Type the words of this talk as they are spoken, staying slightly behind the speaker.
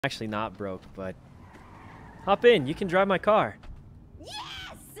Actually not broke, but hop in. You can drive my car.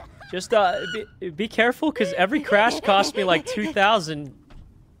 Yes! Just be careful, because every crash cost me like 2,000.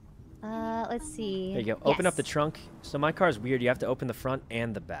 Let's see. There you go. Open up the trunk. So my car is weird. You have to open the front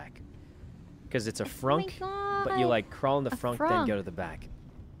and the back, because it's a frunk, but you like crawl in the front, then go to the back.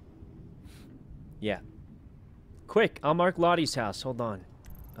 Yeah. Quick, I'll mark Lottie's house. Hold on.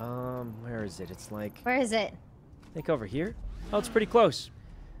 Where is it? It's like... Where is it? I think over here. Oh, it's pretty close.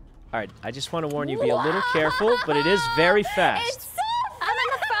 All right, I just want to warn you, be a little careful, but it is very fast. It's so fast. I'm in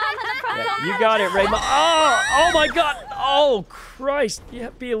the front. Yeah, you got it, Raymond. Oh my God. Oh, Christ.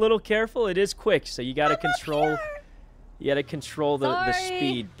 Yeah, be a little careful. It is quick, so you got to control... You got to control the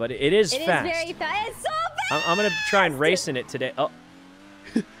speed, but it is fast. It is very fast. It's so fast. I'm going to try and race in it today. Oh.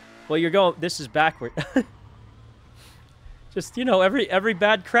 Well, you're going... This is backward. Just, you know, every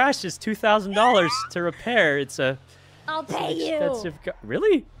bad crash is $2,000 to repair. It's a... I'll pay you. Expensive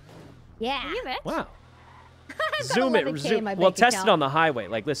really? Yeah. You rich? Wow. Zoom it. Zoom. Well, test it on the highway.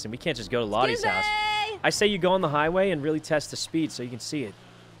 Like, listen, we can't just go to Lottie's house. I say you go on the highway and really test the speed so you can see it.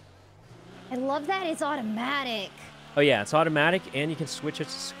 I love that it's automatic. Oh, yeah, it's automatic, and you can switch it to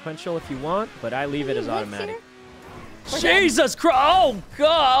sequential if you want, but I leave it as automatic. Jesus Christ! Oh,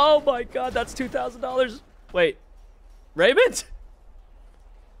 God! Oh, my God, that's $2,000. Wait. Raymond?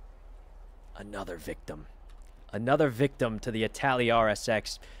 Another victim. Another victim to the Itali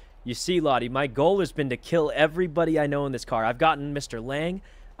RSX. You see, Lottie, my goal has been to kill everybody I know in this car. I've gotten Mr. Lang.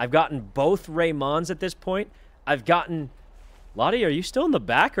 I've gotten both Raymonds at this point. I've gotten... Lottie, are you still in the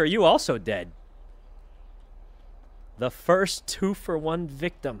back, or are you also dead? The first 2-for-1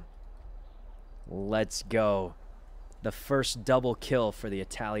 victim. Let's go. The first double kill for the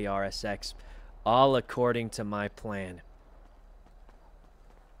Itali RSX. All according to my plan.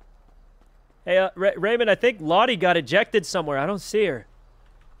 Hey, Raymond, I think Lottie got ejected somewhere. I don't see her.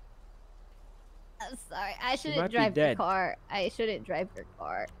 I'm sorry. I shouldn't drive your car. I shouldn't drive your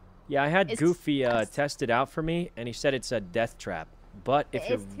car. Yeah, I had Goofy test it out for me, and he said it's a death trap. But if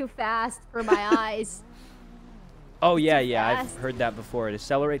it's too fast for my eyes. Oh yeah, I've heard that before. It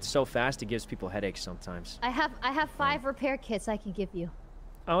accelerates so fast it gives people headaches sometimes. I have 5 repair kits I can give you.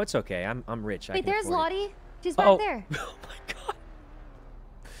 Oh, it's okay. I'm rich. Wait, there's Lottie. She's back there. Oh my God.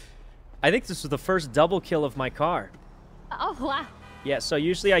 I think this was the first double kill of my car. Oh wow. Yeah, so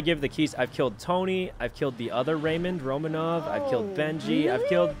usually I give the keys. I've killed Tony. I've killed the other Raymond, Romanov. I've killed Benji. Really?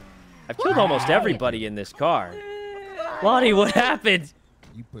 I've killed almost everybody in this car. Lottie, what happened?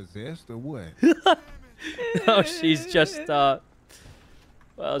 You possessed or what? No, she's just well,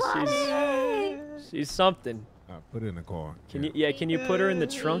 she's something. Put her in the car. Can you put her in the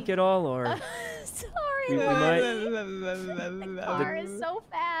trunk at all, or? Sorry, we might. The car is so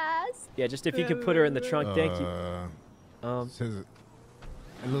fast. Yeah, just if you could put her in the trunk, thank you. Says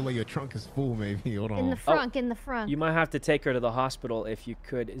it looks like your trunk is full, maybe. Hold on. In the front, in the front. You might have to take her to the hospital if you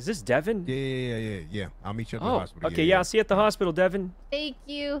could. Is this Devin? Yeah. I'll meet you at the hospital. Okay, yeah, I'll see you at the hospital, Devin. Thank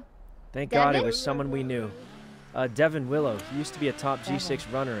you. Thank God it was someone we knew. Devin Willow. He used to be a top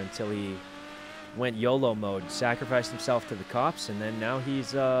G6 runner until he went YOLO mode, sacrificed himself to the cops, and then now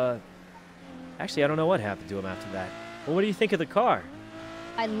he's, actually, I don't know what happened to him after that. Well, what do you think of the car?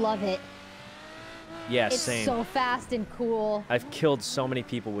 I love it. Yeah, it's same. It's so fast and cool. I've killed so many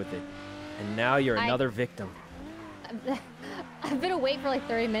people with it, and now you're another victim. I've been awake for like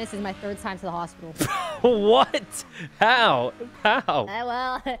 30 minutes. This is my 3rd time to the hospital. What? How?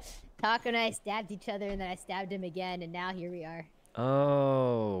 Well, Taco and I stabbed each other, and then I stabbed him again, and now here we are.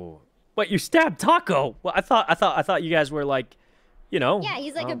 Oh. Wait, you stabbed Taco? Well, I thought you guys were like, you know. Yeah,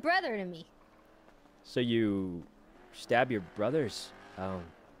 he's like a brother to me. So you stab your brothers? Yeah.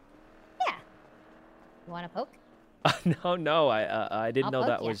 You want a poke? No, I didn't know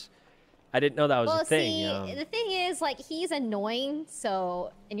that was. I didn't know that was a thing. See, the thing is, like, he's annoying,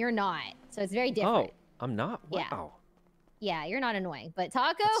 and you're not, so it's very different. Oh, I'm not. Wow. Yeah, you're not annoying, but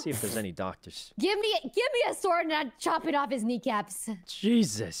Taco. Let's see if there's any doctors. Give me a sword and I'm chopping off his kneecaps.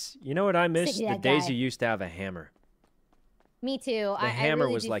 Jesus, you know what I miss? The days you used to have a hammer. Me too. The hammer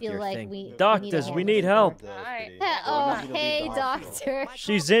was like your like thing. Doctors, we need help. Oh, hey, doctor.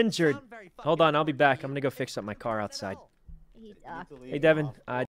 She's injured. Hold on, I'll be back. I'm gonna go fix up my car outside. Hey, Devin.